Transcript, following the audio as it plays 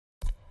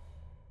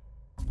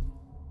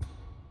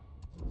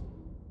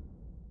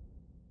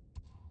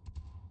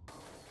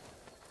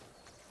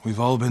We've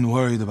all been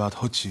worried about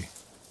Hochi.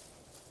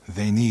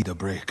 They need a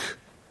break.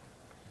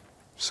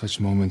 Such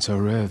moments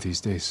are rare these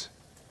days.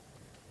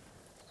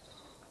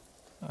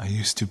 I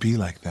used to be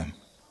like them.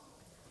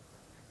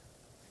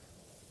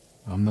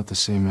 I'm not the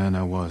same man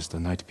I was the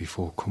night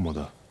before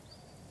Komoda.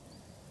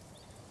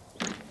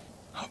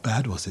 How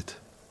bad was it?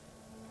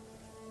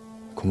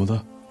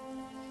 Komoda?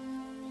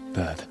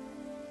 Bad.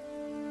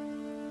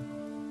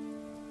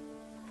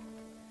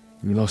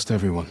 We lost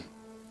everyone.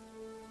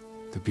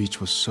 The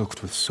beach was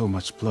soaked with so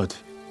much blood,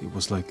 it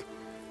was like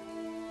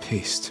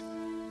paste.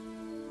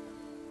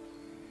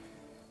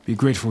 Be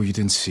grateful you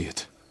didn't see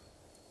it.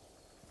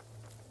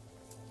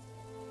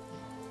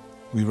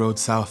 We rode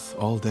south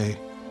all day,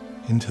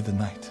 into the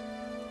night.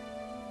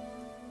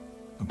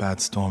 A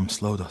bad storm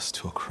slowed us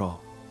to a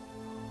crawl.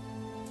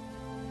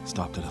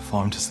 Stopped at a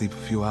farm to sleep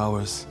a few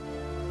hours.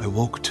 I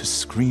woke to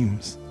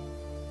screams.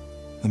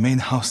 The main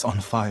house on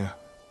fire.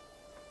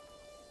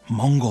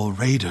 Mongol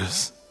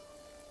raiders.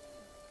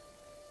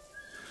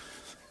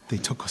 They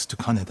took us to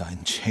Kaneda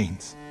in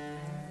chains.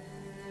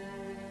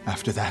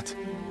 After that,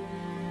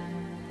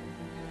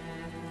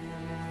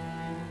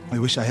 I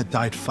wish I had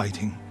died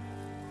fighting.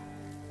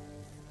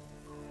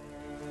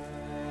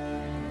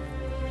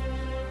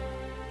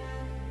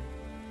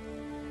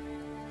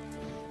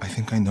 I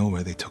think I know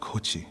where they took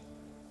Hochi.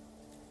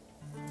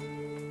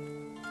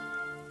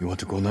 You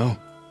want to go now?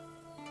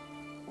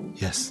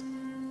 Yes.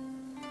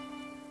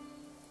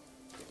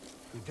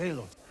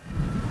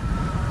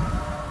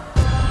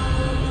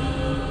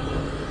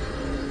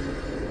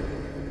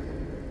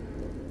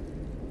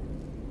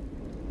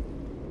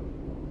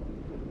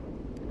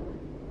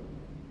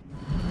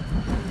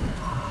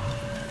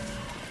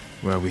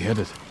 Where are we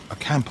headed? A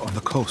camp on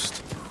the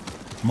coast.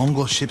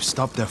 Mongol ships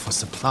stopped there for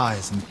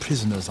supplies and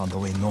prisoners on the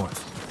way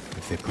north.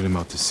 If they put him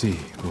out to sea,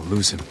 we'll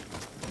lose him.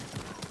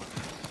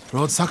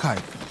 Lord Sakai,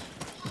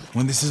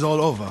 when this is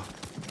all over,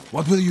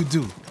 what will you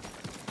do?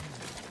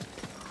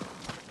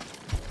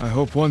 I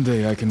hope one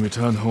day I can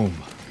return home.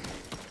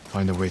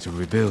 Find a way to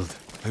rebuild.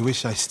 I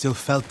wish I still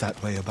felt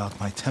that way about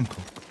my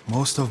temple.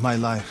 Most of my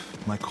life,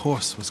 my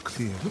course was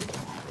clear.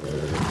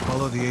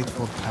 Follow the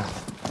Eightfold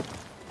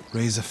Path.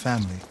 Raise a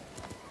family.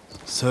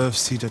 Serve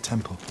Cedar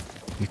Temple.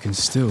 You can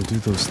still do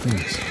those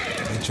things.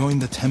 I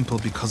joined the temple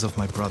because of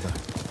my brother.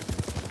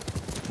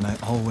 And I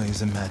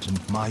always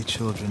imagined my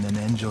children and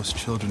Enjo's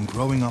children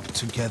growing up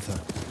together.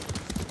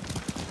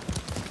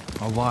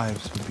 Our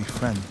wives would be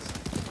friends.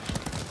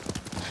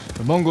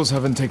 The Mongols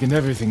haven't taken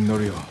everything,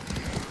 Norio.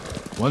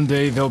 One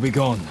day they'll be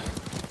gone.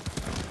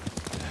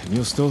 And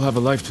you'll still have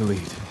a life to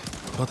lead.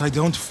 But I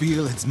don't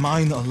feel it's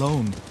mine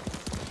alone.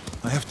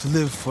 I have to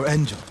live for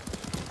Enjo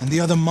and the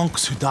other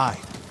monks who died.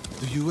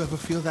 Do you ever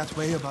feel that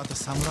way about the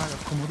samurai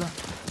of Komoda?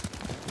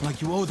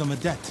 Like you owe them a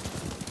debt?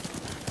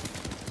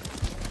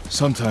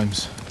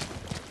 Sometimes.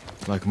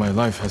 Like my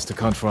life has to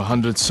count for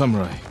 100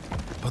 samurai.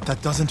 But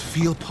that doesn't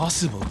feel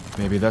possible.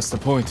 Maybe that's the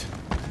point.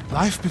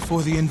 Life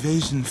before the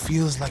invasion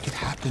feels like it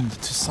happened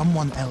to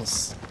someone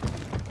else.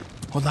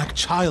 Or like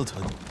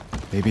childhood.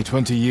 Maybe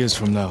 20 years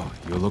from now,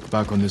 you'll look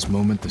back on this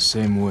moment the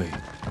same way.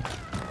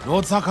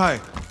 Lord Sakai,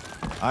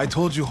 I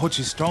told you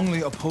Hochi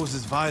strongly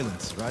opposes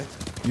violence, right?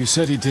 You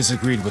said he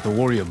disagreed with the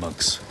warrior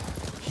monks.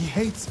 He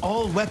hates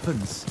all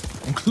weapons,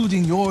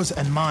 including yours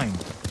and mine.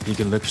 He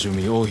can lecture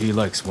me all he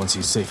likes once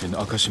he's safe in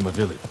Akashima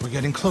village. We're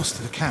getting close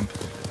to the camp.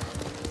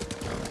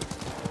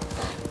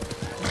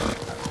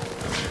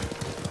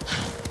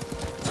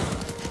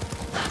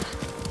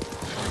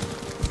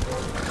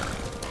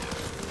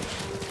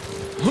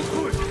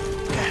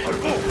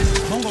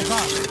 Mongol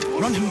guard,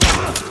 run him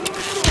down.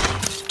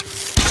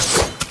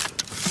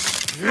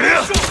 We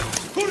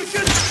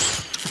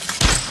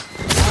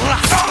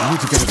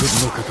need to get a good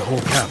look at the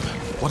whole camp.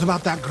 What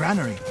about that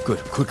granary? Good,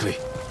 quickly.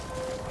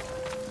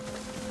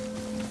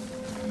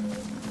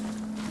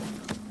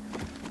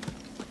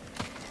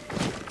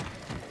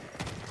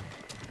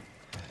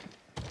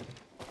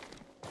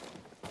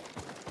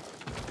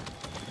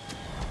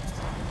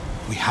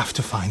 We have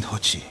to find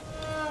Hochi.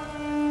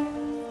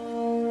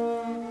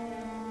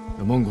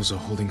 The Mongols are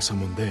holding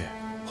someone there.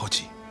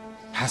 Hochi.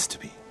 Has to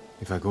be.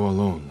 If I go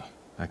alone,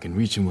 I can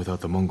reach him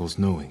without the Mongols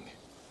knowing.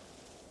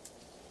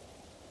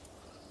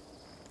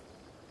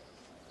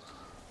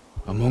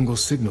 A Mongol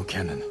signal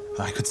cannon.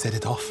 I could set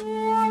it off.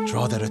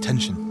 Draw their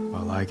attention.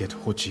 While I get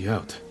Hochi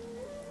out.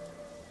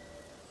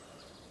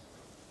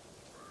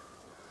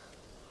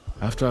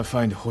 After I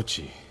find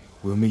Hochi,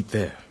 we'll meet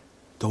there.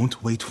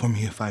 Don't wait for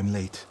me if I'm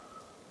late.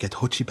 Get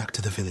Hochi back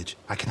to the village.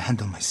 I can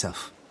handle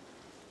myself.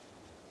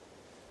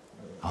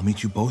 I'll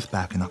meet you both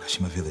back in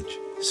Akashima village.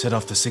 Set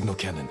off the signal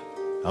cannon.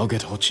 I'll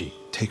get Hochi.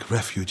 Take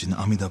refuge in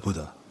Amida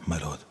Buddha, my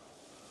lord.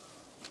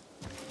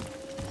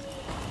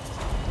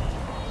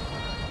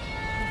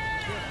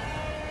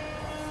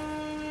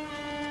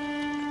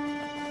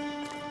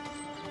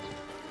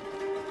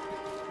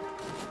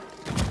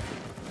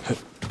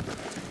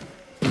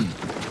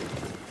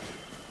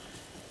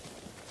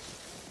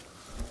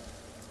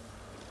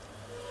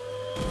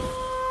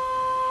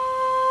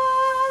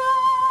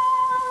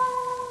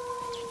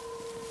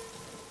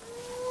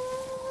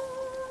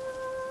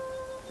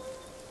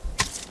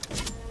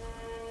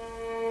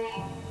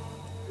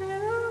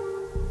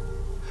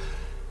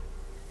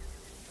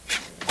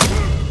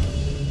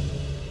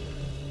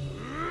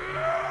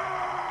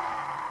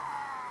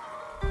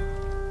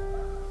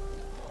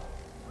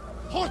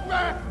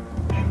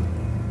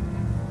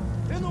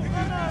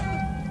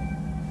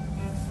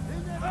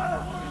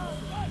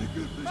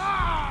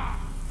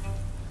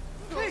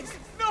 Please,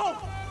 no!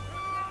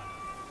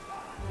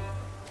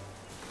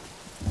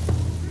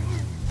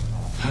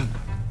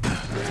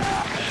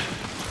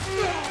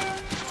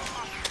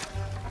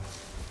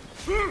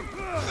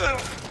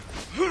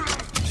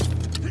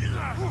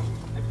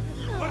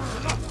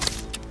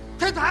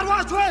 Тэд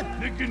харваач байна.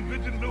 Нэг нь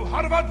бидэнд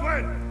харваад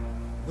байна.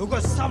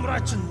 Нөгөө самурай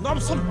чинь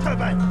номсомтой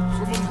байна.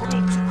 Сумын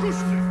хурал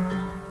цөөхөштэй.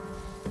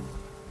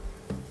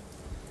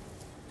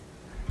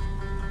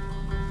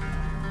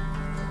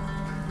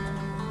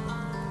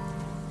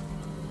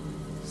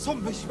 Сум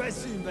биш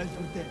байсан юм байна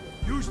л үү?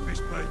 Юуш биш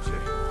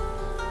байжээ.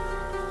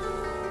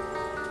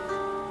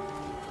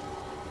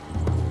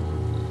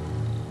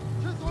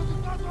 Тэд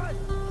хожигдоод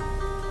байна.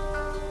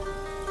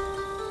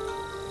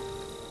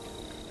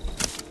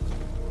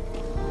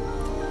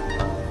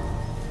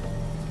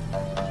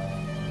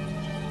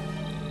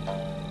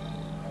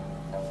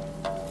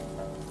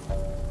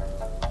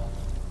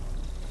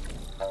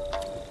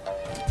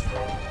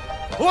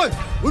 Ой,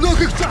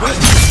 өнөөхийг цаа.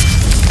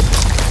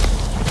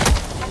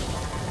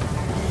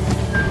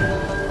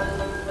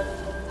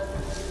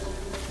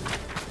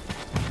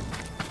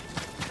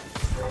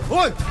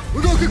 Ой,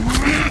 өнөөхийг.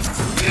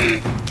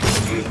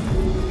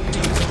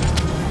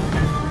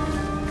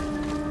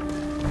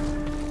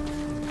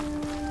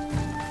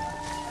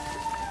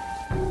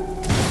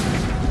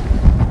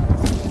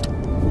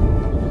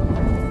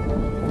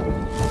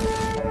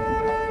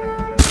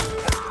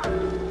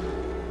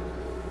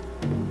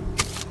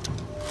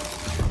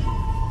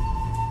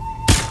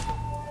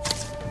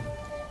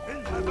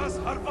 Энэ хадас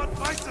харваад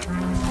байсан.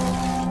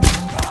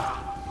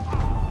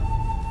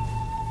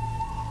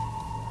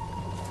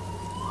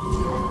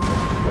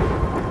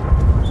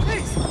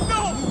 Please,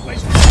 no!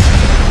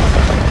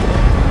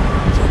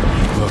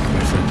 Look,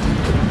 my friend.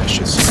 I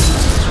should see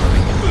what's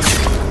running.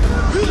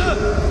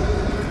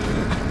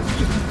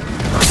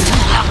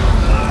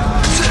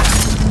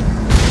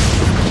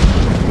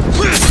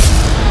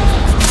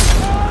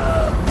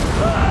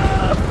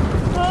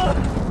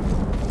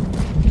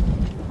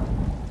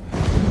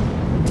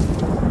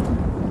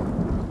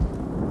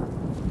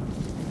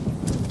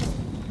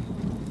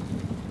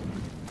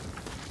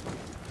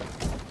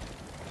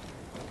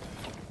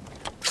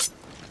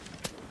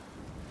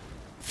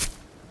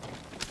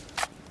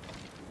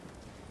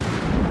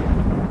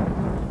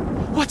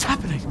 What's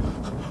happening?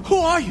 Who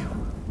are you?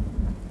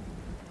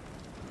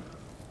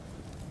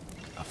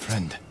 A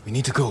friend. We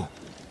need to go.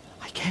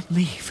 I can't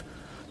leave.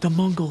 The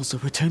Mongols are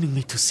returning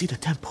me to see the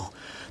temple.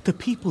 The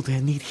people there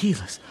need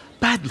healers,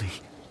 badly.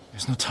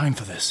 There's no time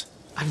for this.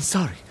 I'm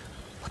sorry,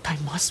 but I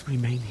must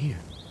remain here.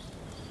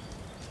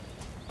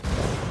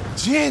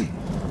 Jin!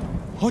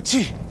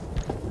 Hochi!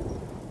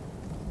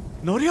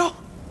 Norio?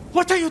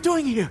 What are you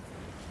doing here?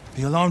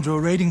 The alarmed a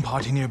raiding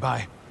party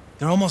nearby.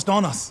 They're almost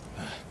on us.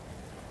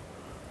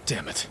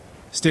 Damn it.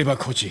 Stay back,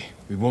 Kochi.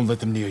 We won't let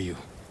them near you.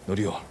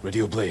 Norio, ready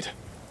your blade.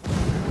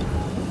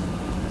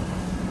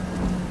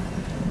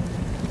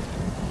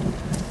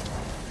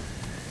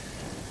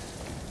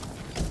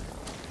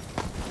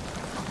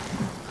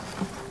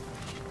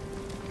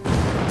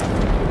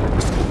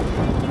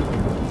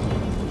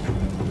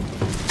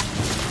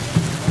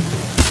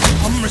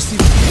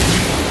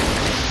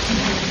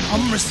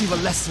 Come receive a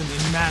lesson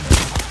in manners.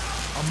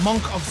 A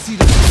monk of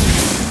Cedar.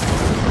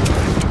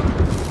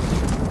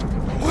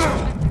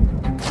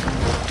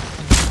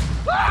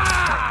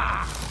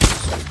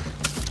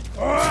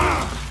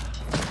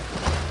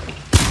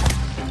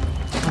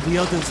 Are the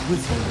others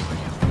with you,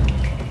 Norio?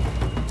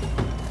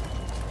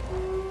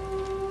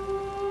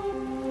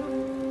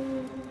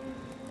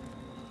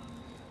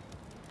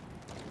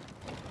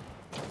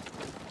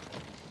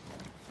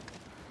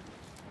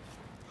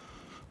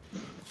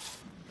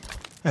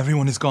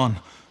 Everyone is gone.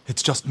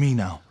 It's just me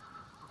now.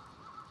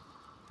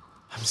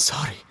 I'm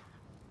sorry.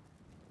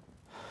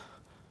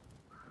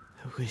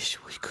 I wish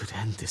we could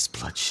end this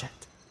bloodshed.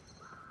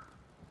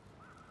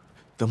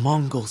 The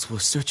Mongols were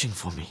searching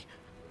for me.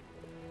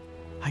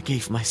 I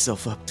gave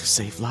myself up to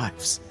save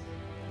lives.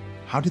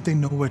 How did they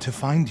know where to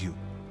find you?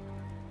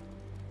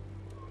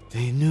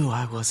 They knew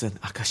I was an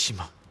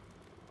Akashima.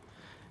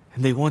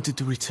 And they wanted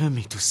to return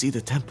me to see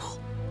the temple.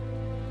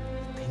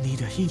 They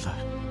need a healer.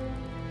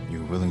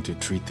 You willing to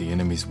treat the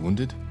enemy's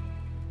wounded?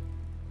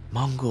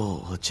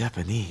 Mongol or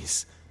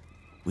Japanese,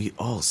 we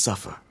all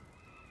suffer.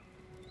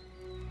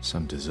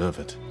 Some deserve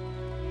it.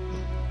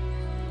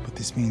 But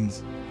this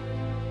means...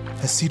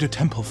 Has Cedar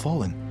Temple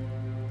fallen?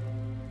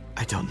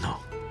 I don't know.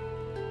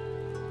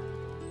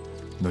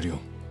 Norio,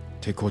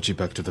 take Kochi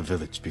back to the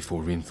village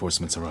before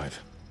reinforcements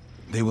arrive.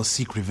 They will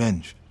seek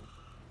revenge.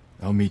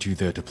 I'll meet you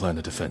there to plan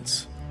a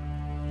defense.